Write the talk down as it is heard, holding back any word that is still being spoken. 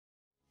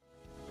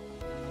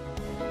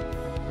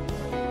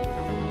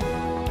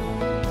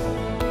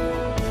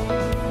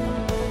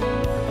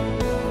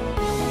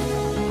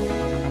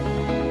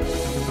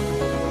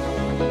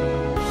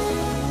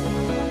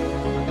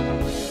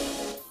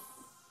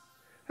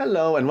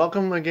Hello and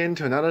welcome again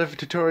to another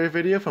tutorial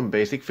video from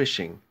Basic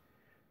Fishing.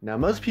 Now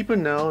most people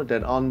know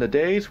that on the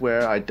days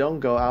where I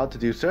don't go out to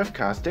do surf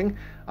casting,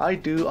 I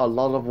do a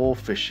lot of wharf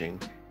fishing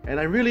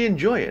and I really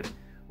enjoy it.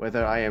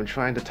 Whether I am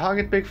trying to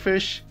target big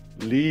fish,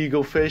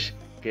 legal fish,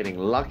 getting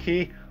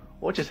lucky,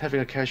 or just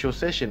having a casual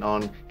session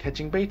on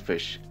catching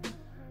baitfish.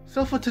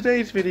 So for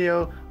today's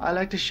video, I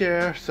like to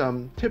share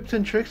some tips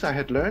and tricks I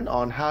had learned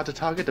on how to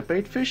target the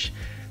baitfish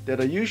that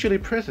are usually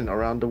present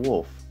around the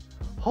wharf.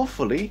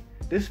 Hopefully,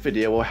 this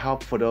video will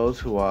help for those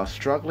who are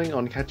struggling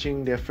on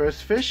catching their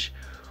first fish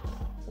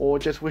or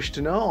just wish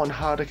to know on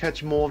how to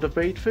catch more of the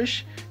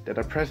baitfish that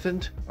are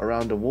present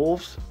around the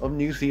wharves of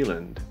New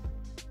Zealand.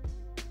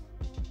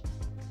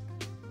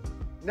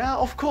 Now,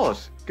 of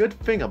course, good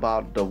thing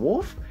about the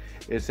wharf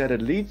is that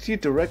it leads you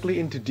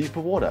directly into deeper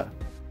water.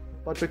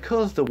 But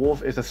because the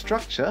wharf is a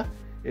structure,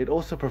 it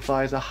also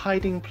provides a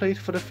hiding place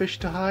for the fish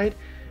to hide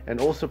and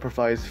also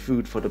provides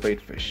food for the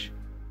baitfish.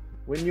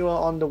 When you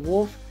are on the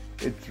wharf,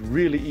 it's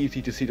really easy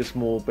to see the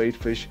small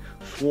baitfish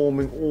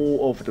swarming all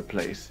over the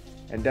place,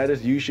 and that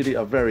is usually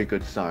a very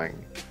good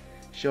sign,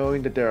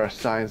 showing that there are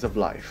signs of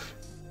life.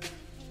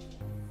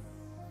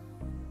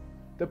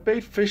 The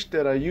baitfish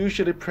that are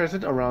usually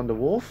present around the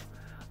wharf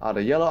are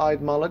the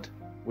yellow-eyed mullet,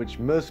 which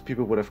most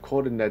people would have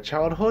caught in their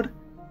childhood,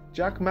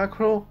 jack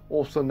mackerel,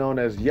 also known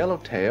as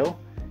yellowtail,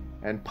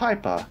 and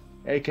piper,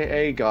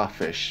 aka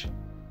garfish.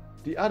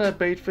 The other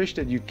baitfish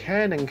that you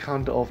can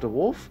encounter off the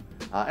wharf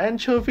are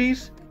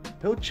anchovies,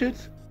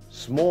 pilchards,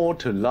 small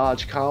to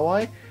large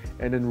kahawai,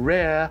 and in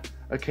rare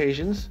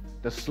occasions,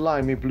 the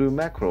slimy blue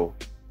mackerel.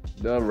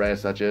 The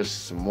rest are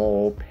just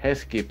small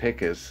pesky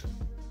pickers.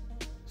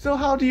 So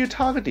how do you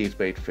target these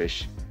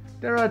baitfish?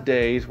 There are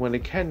days when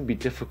it can be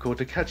difficult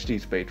to catch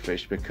these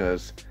baitfish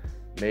because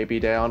maybe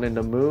they aren't in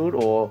the mood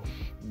or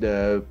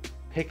the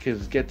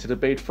pickers get to the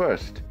bait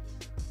first.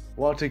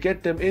 Well, to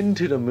get them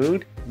into the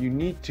mood, you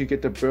need to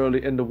get the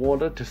burley in the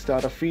water to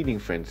start a feeding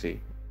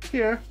frenzy.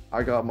 Here,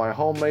 I got my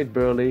homemade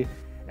burley,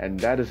 and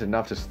that is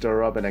enough to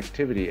stir up an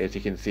activity, as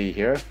you can see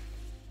here.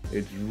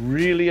 It's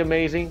really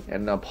amazing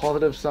and a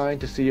positive sign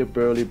to see a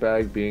burley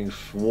bag being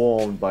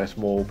swarmed by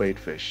small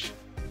baitfish.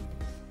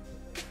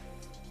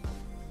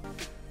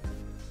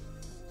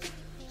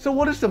 So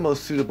what is the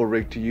most suitable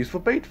rig to use for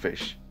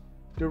baitfish?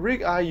 The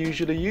rig I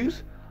usually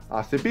use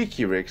are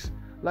sabiki rigs,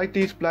 like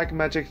these Black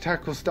Magic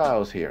tackle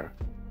styles here.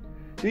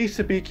 These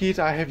sabikis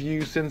I have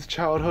used since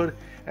childhood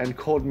and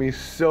caught me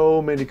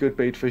so many good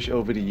baitfish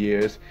over the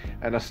years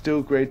and are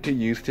still great to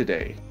use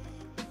today.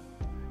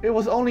 It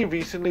was only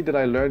recently that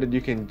I learned that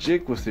you can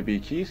jig with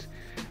sabikis,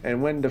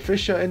 and when the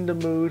fish are in the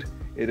mood,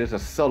 it is a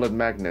solid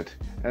magnet,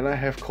 and I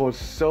have caught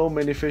so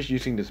many fish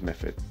using this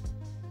method.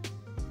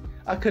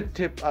 A good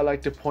tip I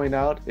like to point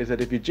out is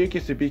that if you jig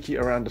your sabiki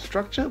around the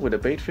structure where the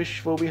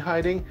baitfish will be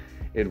hiding,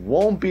 it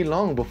won't be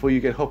long before you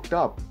get hooked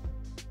up.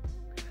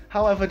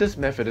 However, this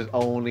method is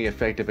only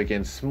effective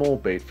against small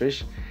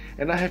baitfish,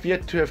 and I have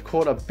yet to have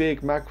caught a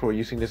big mackerel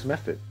using this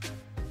method.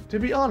 To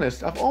be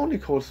honest, I've only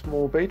caught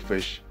small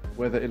baitfish,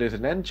 whether it is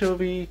an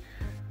anchovy,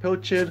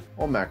 pilchard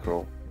or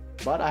mackerel,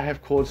 but I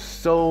have caught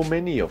so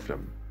many of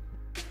them.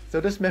 So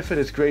this method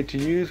is great to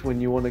use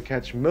when you want to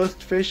catch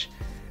most fish,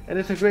 and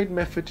it's a great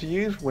method to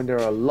use when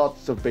there are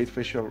lots of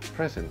baitfish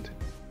present.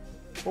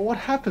 But what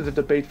happens if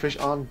the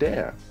baitfish aren't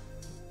there?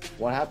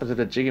 What happens if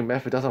the jigging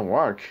method doesn't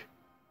work?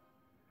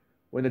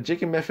 When the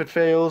jigging method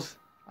fails,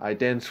 I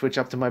then switch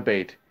up to my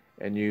bait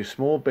and use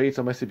small baits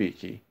on my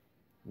sabiki.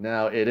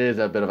 Now it is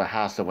a bit of a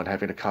hassle when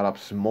having to cut up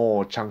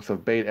small chunks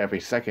of bait every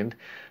second,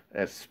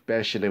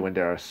 especially when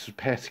there are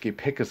pesky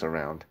pickers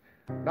around.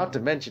 Not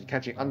to mention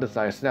catching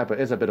undersized snapper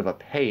is a bit of a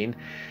pain,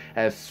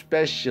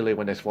 especially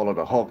when they swallow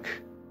the hook.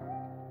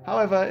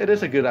 However, it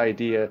is a good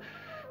idea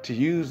to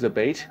use the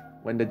bait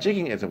when the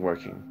jigging isn't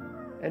working,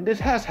 and this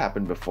has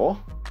happened before.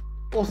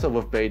 Also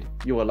with bait,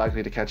 you are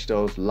likely to catch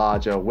those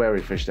larger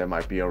wary fish that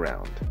might be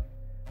around.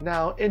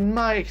 Now, in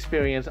my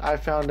experience, I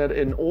found that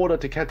in order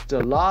to catch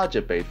the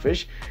larger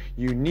baitfish,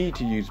 you need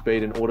to use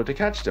bait in order to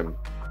catch them.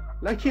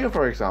 Like here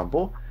for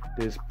example,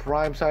 this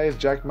prime size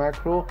jack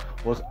mackerel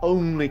was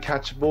only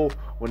catchable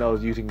when I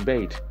was using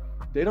bait.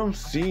 They don't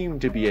seem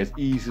to be as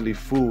easily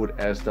fooled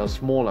as the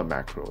smaller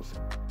mackerels.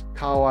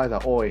 Kahawais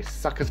are always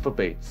suckers for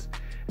baits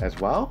as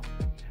well,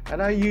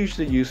 and I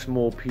usually use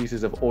small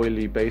pieces of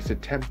oily bait to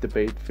tempt the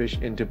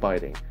baitfish into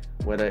biting,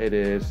 whether it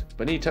is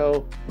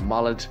bonito,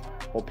 mullet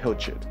or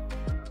pilchard.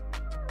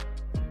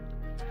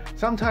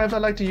 Sometimes I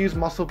like to use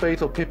mussel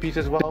baits or pippies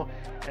as well,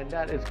 and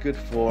that is good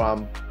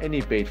for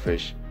any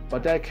baitfish,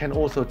 but that can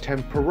also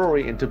tempt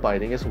porori into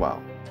biting as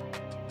well.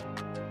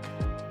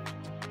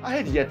 I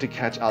had yet to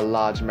catch a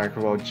large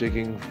mackerel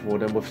jigging for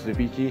them with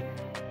sabiki,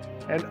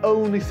 and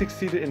only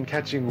succeeded in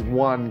catching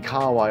one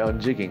kahawai on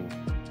jigging.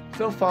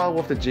 So far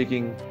with the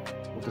jigging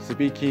with the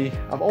sabiki,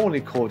 I've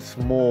only caught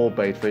small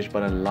baitfish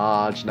but in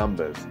large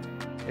numbers.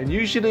 And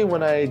usually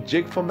when I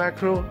jig for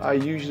mackerel, I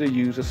usually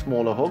use the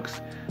smaller hooks,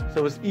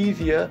 so it's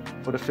easier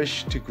for the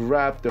fish to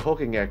grab the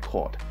hook and get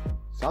caught.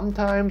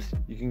 Sometimes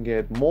you can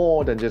get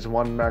more than just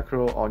one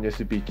mackerel on your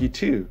sabiki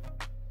too.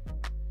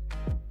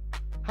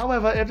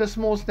 However, if the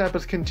small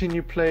snappers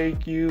continue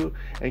plague you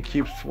and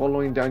keep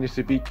swallowing down your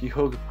sabiki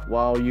hook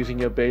while using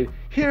your bait,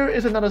 here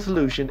is another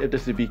solution if the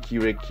sabiki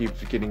rig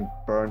keeps getting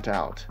burnt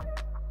out.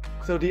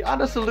 So the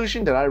other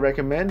solution that I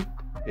recommend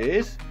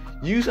is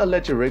use a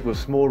ledger rig with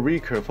small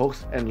recurve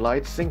hooks and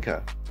light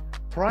sinker.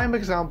 Prime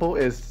example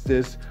is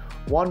this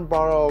 1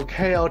 barrel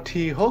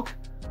KLT hook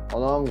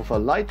along with a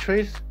light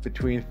trace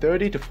between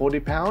 30 to 40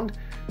 pound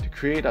to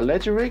create a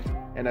ledger rig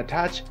and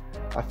attach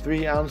a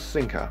 3-ounce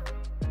sinker.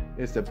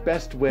 It's the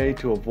best way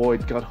to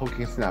avoid gut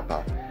hooking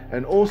snapper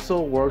and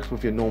also works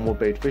with your normal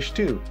bait fish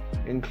too,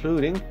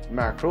 including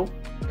mackerel,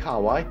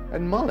 kawai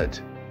and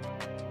mullet.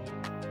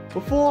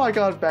 Before I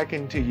got back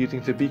into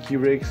using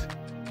sabiki rigs,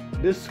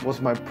 this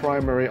was my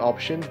primary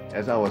option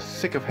as I was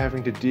sick of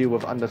having to deal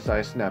with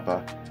undersized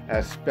snapper,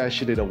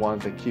 especially the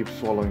ones that keep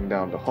swallowing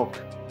down the hook.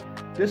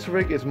 This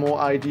rig is more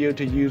ideal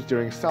to use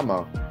during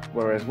summer,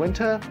 whereas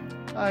winter,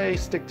 I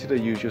stick to the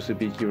usual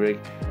sabiki rig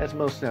as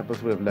most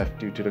snappers would have left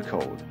due to the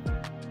cold.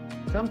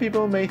 Some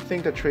people may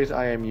think the trace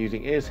I am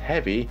using is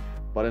heavy,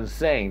 but in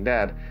saying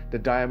that, the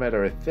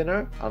diameter is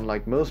thinner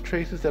unlike most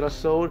traces that are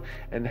sold,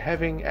 and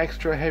having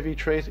extra heavy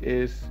trace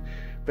is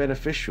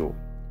beneficial,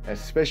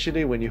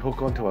 especially when you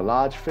hook onto a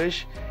large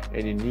fish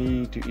and you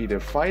need to either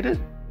fight it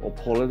or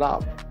pull it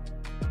up.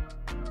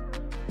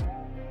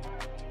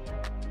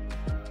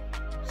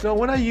 So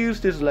when I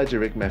use this ledger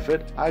rig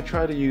method, I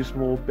try to use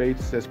small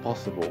baits as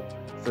possible,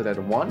 so that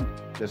 1,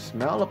 the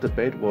smell of the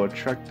bait will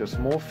attract the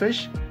small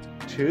fish,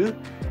 2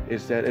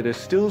 is that it is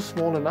still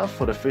small enough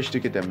for the fish to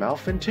get their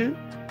mouth into,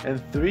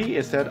 and 3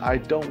 is that I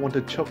don't want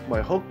to choke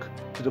my hook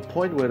to the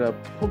point where the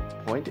hook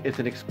point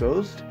isn't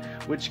exposed,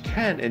 which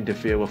can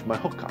interfere with my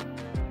hookup.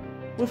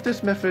 With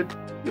this method,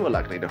 you are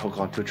likely to hook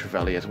onto a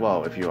trevally as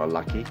well if you are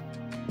lucky.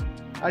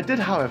 I did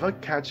however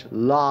catch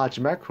large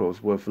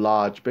mackerels with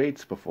large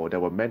baits before that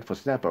were meant for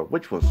snapper,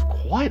 which was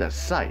quite a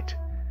sight.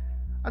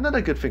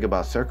 Another good thing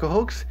about circle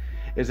hooks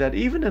is that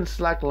even in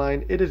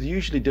slackline, it is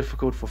usually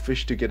difficult for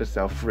fish to get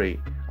itself free,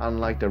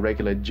 unlike the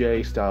regular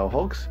J style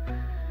hooks.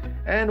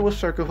 And with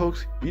circle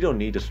hooks, you don't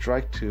need a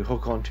strike to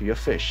hook onto your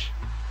fish.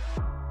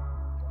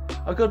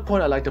 A good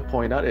point I like to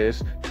point out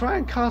is try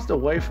and cast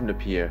away from the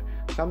pier.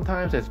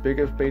 Sometimes as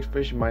bigger bait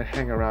fish might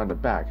hang around the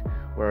back,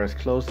 whereas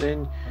close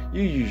in,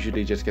 you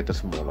usually just get the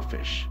smaller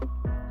fish.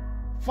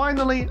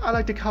 Finally, I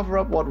like to cover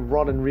up what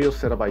rod and reel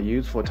setup I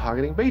use for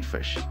targeting bait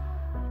fish.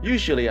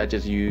 Usually I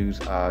just use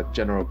a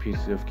general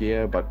piece of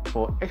gear, but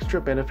for extra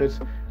benefits,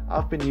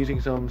 I've been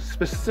using some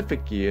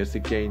specific gears to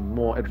gain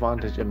more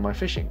advantage in my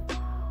fishing.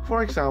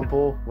 For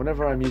example,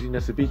 whenever I'm using the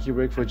sabiki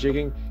rig for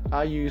jigging,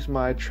 I use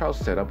my trout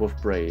setup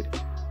with braid.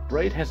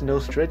 Braid has no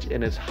stretch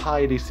and is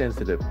highly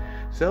sensitive,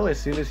 so as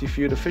soon as you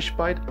feel the fish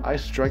bite, I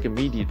strike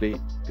immediately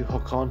to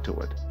hook onto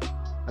it.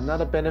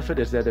 Another benefit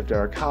is that if there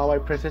are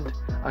kawai present,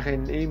 I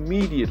can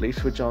immediately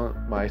switch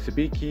on my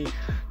sabiki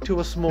to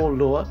a small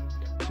lure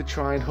to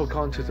try and hook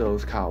onto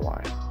those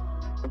kawai.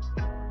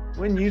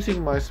 When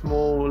using my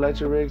small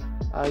ledger rig,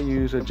 I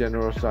use a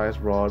general size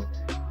rod,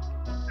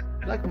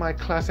 like my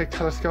classic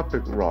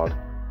telescopic rod,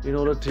 in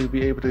order to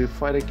be able to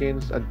fight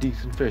against a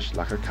decent fish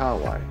like a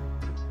kawai.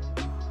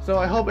 So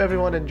I hope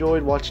everyone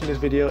enjoyed watching this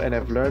video and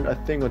have learned a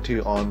thing or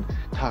two on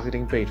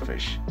targeting bait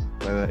fish,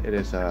 whether it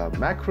is a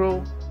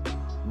mackerel,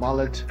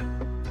 mullet,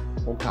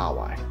 or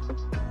kawai.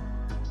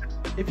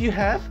 If you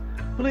have,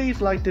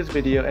 please like this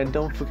video and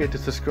don't forget to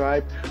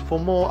subscribe for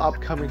more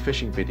upcoming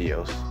fishing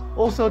videos.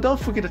 Also, don't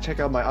forget to check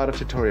out my other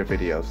tutorial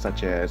videos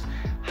such as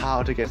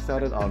how to get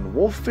started on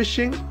wharf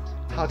fishing,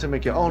 how to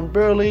make your own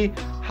burley,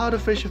 how to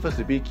fish with a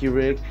sabiki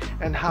rig,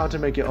 and how to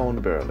make your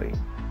own burley.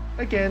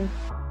 Again,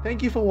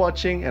 thank you for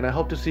watching and I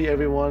hope to see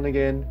everyone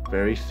again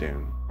very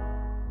soon.